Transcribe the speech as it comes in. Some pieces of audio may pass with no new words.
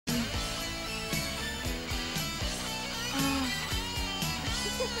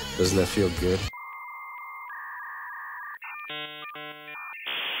Doesn't that feel good?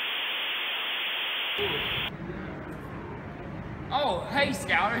 Oh, hey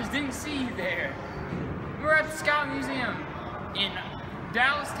Scouters, didn't see you there. We're at the Scout Museum in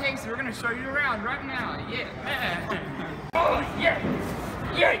Dallas, Texas. We're gonna show you around right now. Yeah. Oh, yeah.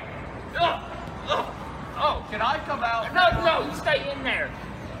 Yeah. Oh, can I come out? No, you stay in there.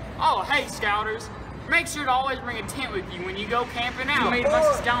 Oh, hey Scouters. Make sure to always bring a tent with you when you go camping out. We made a bunch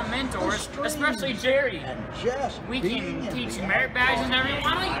of Scout mentors, especially Jerry. We can teach you merit badges and everything.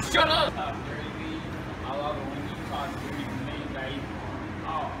 Why don't you shut up? I love it when you talk to me, baby.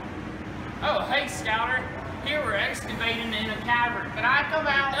 Oh, hey Scouter. Here we're excavating in a cavern. Can I come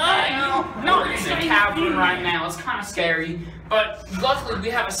out? No, it's a cavern right now. It's kind of scary, but luckily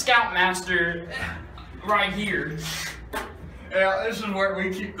we have a Scoutmaster right here. Yeah, this is where we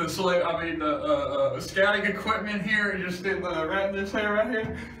keep the scouting equipment here, just in right in this area right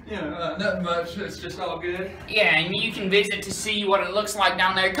here. You know, nothing much. It's just all good. Yeah, and you can visit to see what it looks like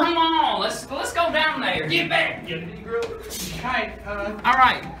down there. Come on, let's go down there. Get back, you Negro. Hey, all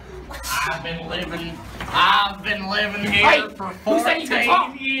right. I've been living here for 14 Who said you could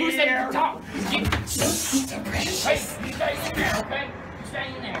talk? years. Who said you could talk? Hey, you stay in there, okay? You stay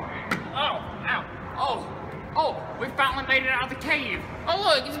in there. Oh, ow. Oh, we finally made it out of the cave. Oh,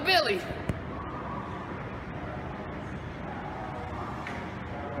 look, it's Billy.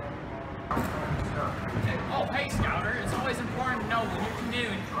 Oh, hey, Scouter. It's always important to know when you're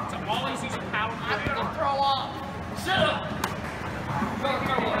canoeing to always use a paddle. I'm gonna throw up. Shut up.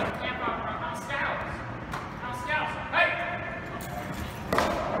 Camp out front. Now, Scouts. Hey!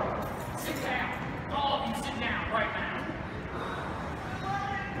 Sit down. All of you sit down right now.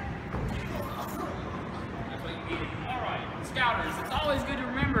 Scouters, it's always good to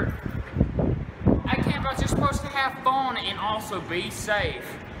remember at campouts you're supposed to have fun and also be safe.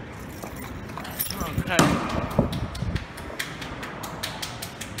 Okay.